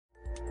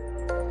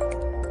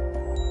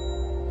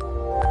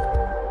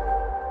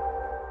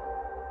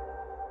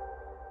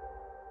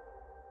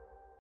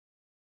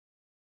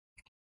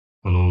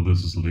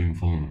this is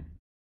LiveFun.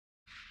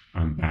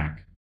 I'm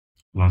back.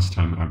 Last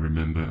time I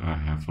remember I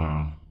have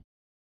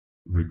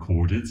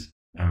recorded.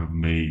 I've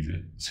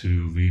made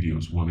 2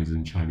 videos. One is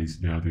in Chinese,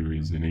 the other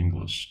is in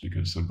English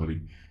because somebody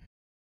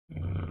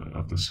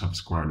of the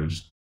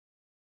subscribers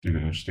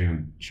didn't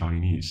understand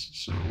Chinese,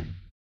 so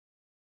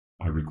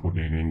I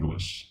recorded in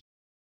English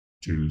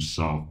to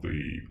solve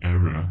the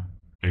error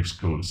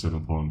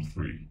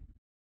Xcode7.3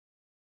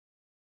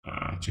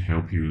 to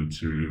help you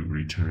to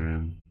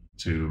return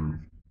to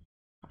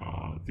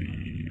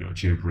the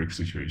jailbreak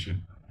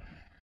situation.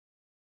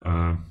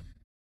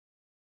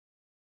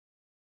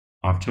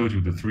 I've told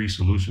you the 3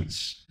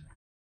 solutions.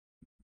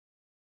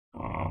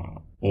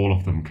 All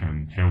of them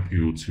can help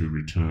you to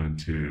return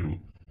to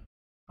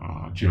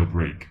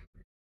jailbreak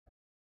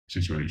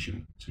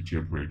situation, to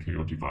jailbreak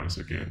your device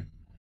again.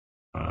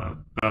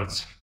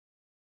 But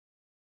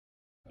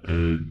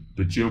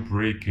the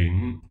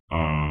jailbreaking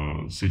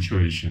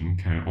situation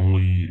can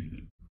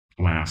only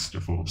last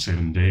for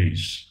 7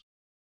 days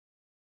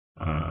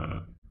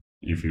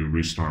if you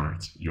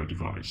restart your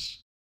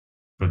device.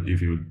 But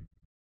if you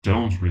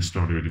don't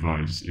restart your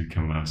device, it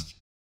can last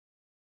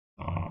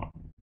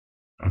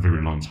a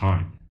very long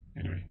time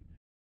anyway.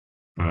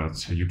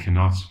 But you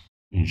cannot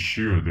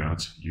ensure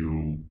that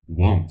you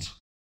won't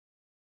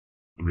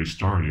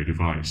restart your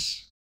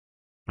device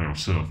by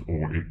yourself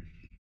or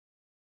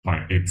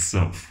by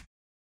itself.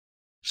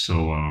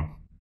 So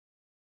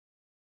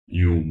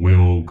you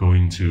will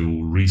going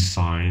to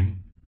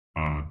re-sign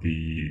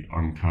the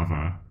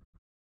Uncover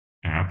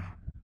app,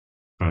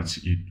 but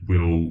it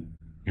will,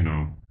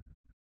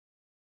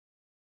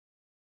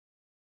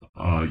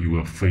 you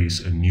will face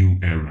a new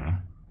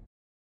error.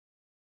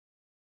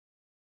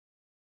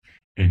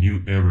 A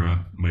new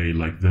error may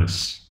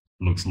looks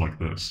like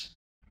this.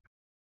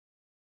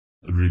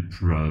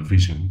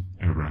 ReProvision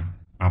error.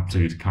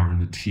 Update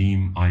current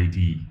team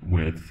ID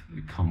with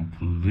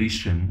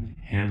completion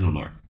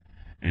handler.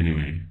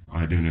 Anyway,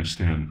 I don't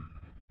understand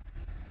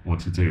what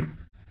to do,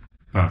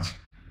 but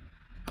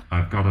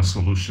I've got a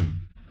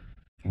solution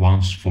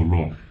once for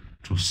all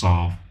to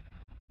solve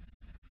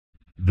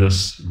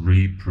this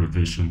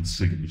ReProvision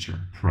signature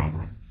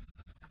problem.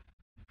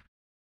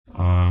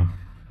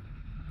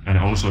 And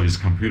also it's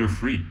computer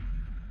free.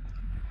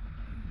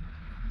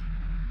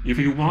 If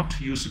you want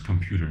to use a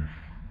computer,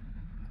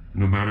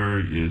 no matter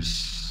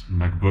is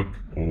MacBook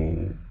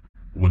or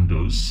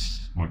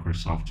Windows,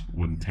 Microsoft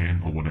Windows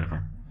 10 or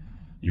whatever,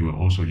 you will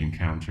also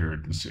encounter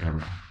this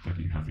error that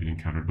you have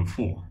encountered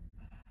before.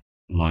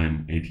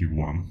 Line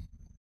 81,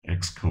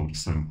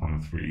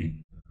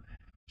 Xcode7.3.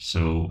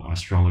 So I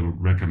strongly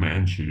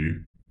recommend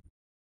you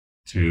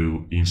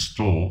to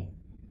install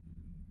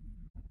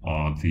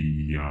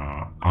the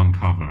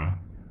Uncover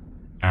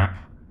app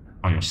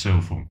on your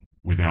cell phone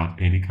without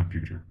any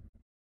computer.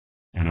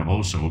 And it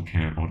also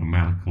can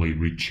automatically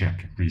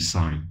recheck,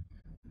 resign.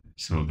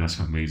 So that's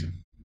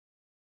amazing.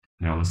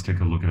 Now let's take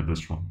a look at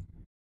this one.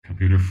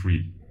 Computer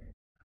free,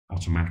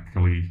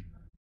 automatically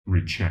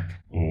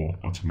recheck or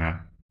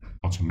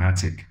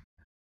automatic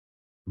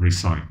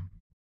resign.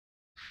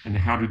 And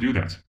how to do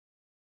that?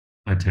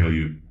 I tell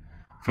you.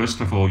 First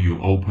of all,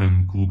 you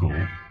open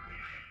Google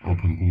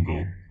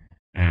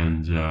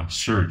and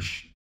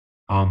search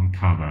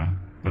Uncover,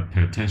 but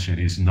pay attention,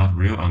 it's not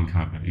real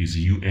Uncover, it's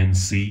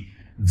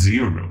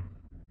UNC0,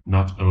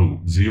 not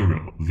O,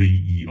 0,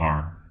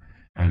 VER,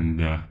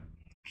 and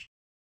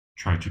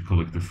try to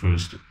click the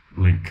first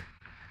link,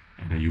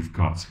 and then you've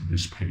got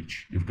this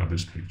page.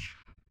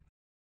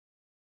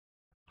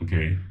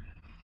 Okay.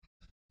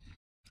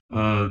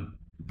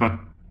 But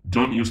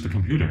don't use the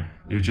computer.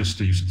 You just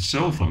use the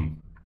cell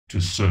phone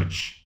to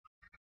search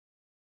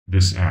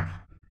this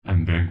app,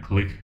 and then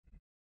click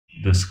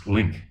this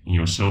link in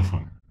your cell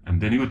phone, and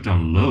then you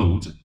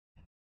download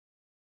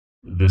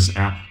this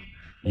app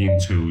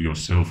into your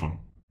cell phone.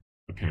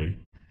 Okay.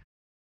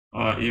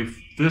 If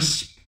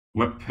this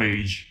web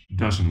page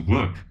doesn't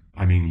work,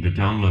 I mean the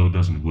download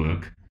doesn't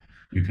work,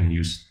 you can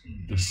use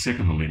the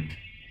second link.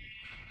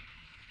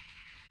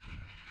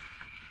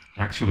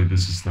 Actually,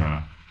 this is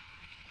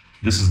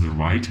the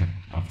writer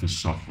of the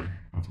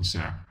software, of this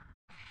app,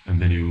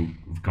 and then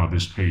you've got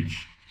this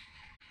page.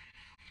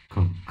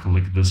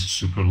 Click this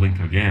super link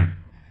again,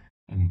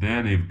 and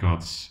then you've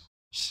got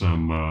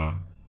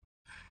some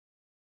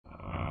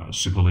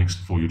super links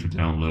for you to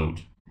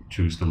download.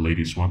 Choose the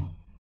latest one,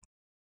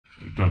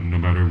 no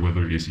matter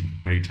whether it's in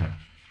beta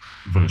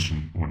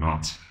version or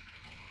not.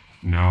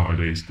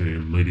 Nowadays, the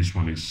latest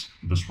one is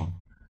this one,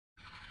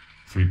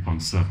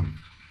 3.7,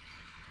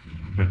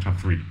 beta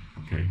 3,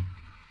 okay,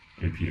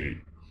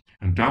 APA,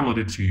 and download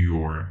it to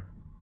your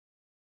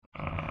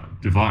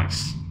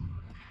device,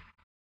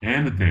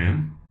 and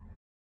then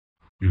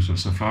use a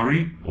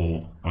Safari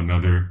or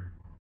another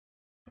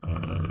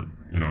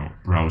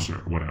browser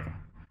or whatever,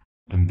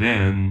 and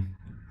then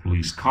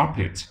please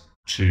copy it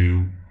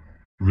to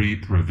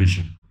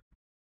ReProvision.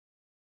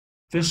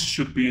 This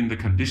should be in the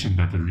condition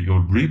that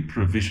your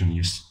ReProvision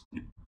is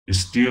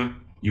still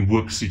in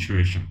work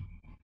situation.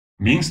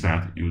 Means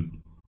that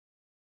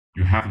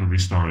you haven't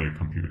restarted your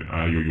computer,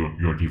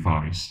 your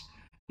device.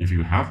 If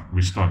you have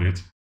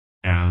restarted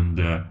and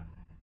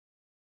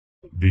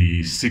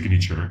the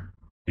signature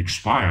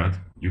expired,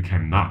 you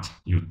cannot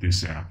use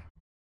this app.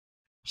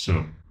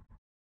 So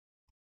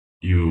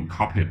you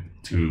copy it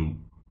to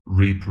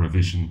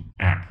ReProvision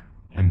app,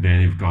 and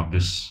then you've got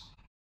this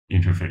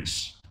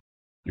interface.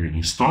 You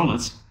install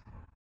it,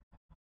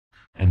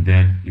 and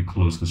then you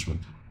close this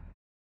window.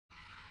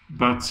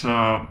 But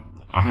I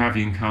have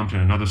encountered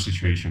another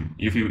situation.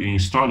 If you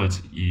install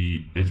it,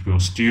 it will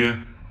still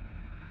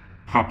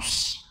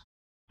pops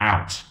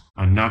out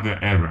another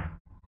error.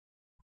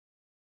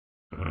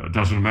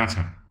 Doesn't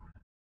matter.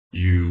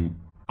 You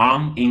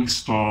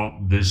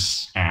uninstall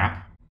this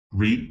app,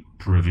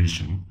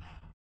 ReProvision,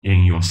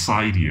 in your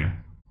Cydia,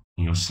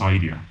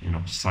 Cydia?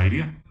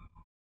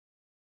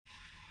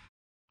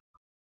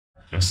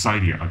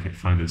 Cydia, okay,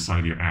 find the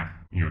Cydia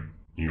app in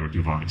your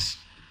device.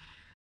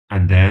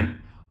 And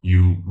then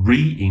you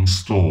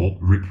reinstall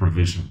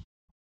ReProvision,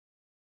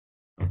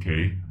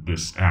 okay,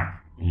 this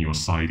app in your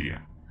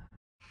Cydia.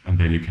 And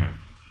then you can,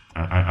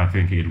 I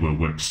think it will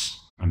work.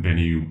 And then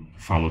you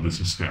follow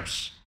these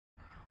steps.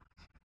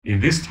 In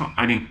this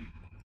time,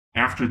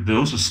 after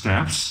those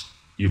steps,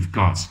 you've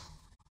got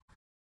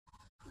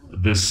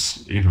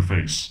this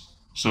interface.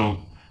 So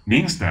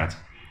means that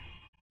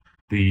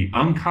the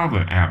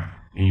uncover app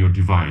in your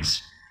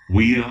device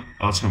will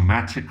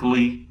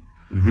automatically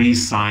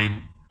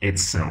resign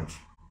itself.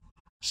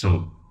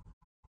 So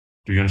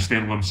do you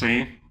understand what I'm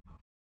saying?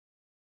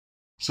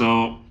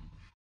 So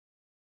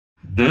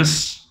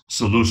this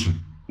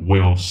solution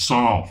will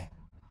solve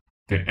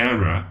the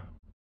error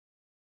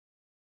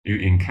you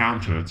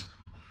encountered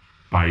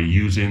by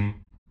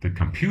using the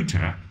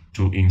computer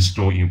to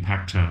install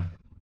Impactor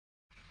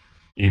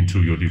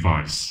into your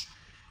device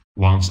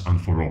once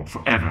and for all,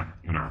 forever,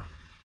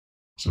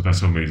 So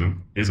that's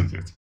amazing, isn't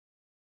it?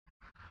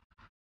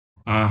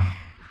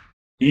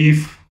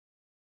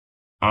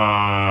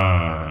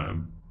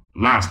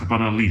 Last but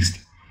not least,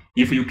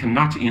 if you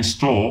cannot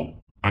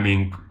install,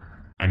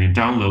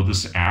 download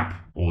this app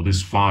or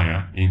this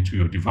file into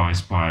your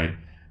device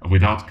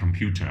without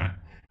computer,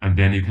 and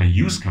then you can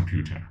use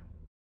computer.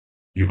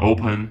 You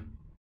open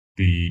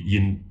the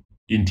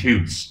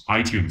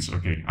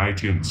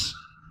iTunes,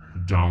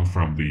 down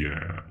from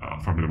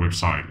the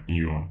website in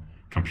your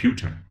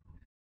computer,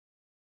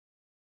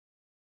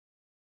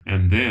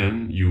 and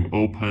then you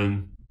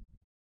open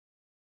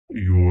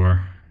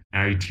your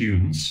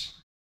iTunes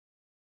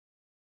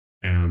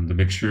and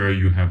make sure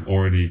you have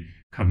already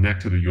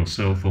connected your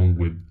cell phone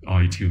with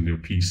iTunes, your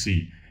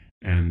PC,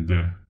 and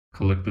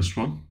click this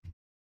one.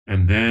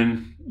 And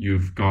then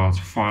you've got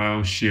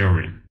file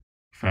sharing.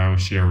 Try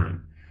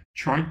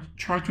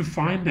to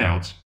find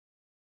out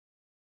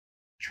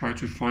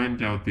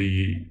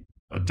the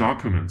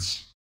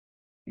documents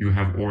you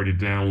have already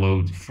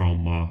downloaded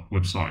from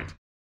website.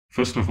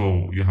 First of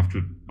all, you have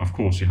to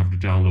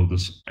download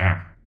this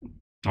app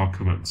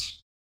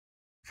documents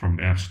from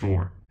the App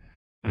Store,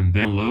 and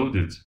then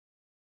loaded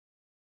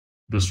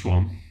this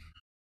one.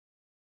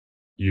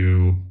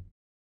 You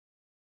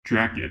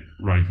drag it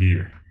right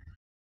here,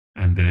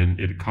 and then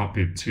it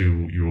copied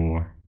to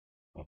your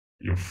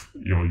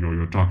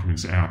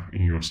documents app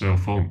in your cell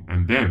phone,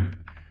 and then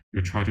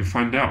you try to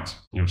find out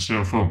your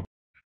cell phone,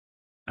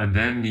 and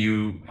then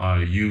you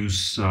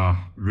use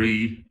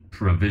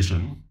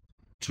ReProvision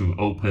to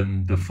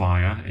open the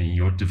file in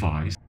your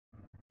device,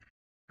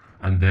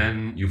 and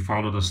then you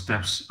follow the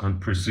steps and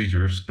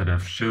procedures that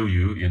I've shown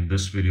you in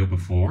this video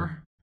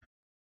before.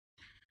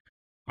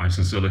 I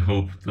sincerely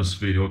hope this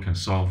video can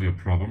solve your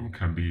problem,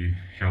 can be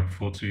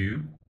helpful to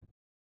you.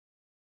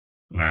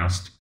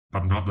 Last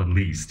but not the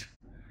least,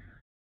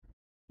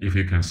 if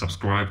you can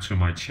subscribe to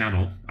my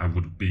channel, I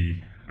would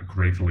be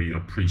greatly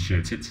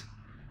appreciated.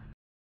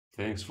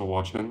 Thanks for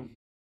watching.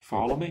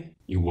 Follow me,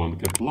 you won't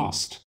get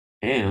lost.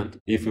 And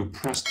if you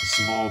press the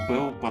small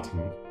bell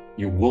button,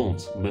 you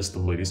won't miss the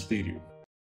latest video.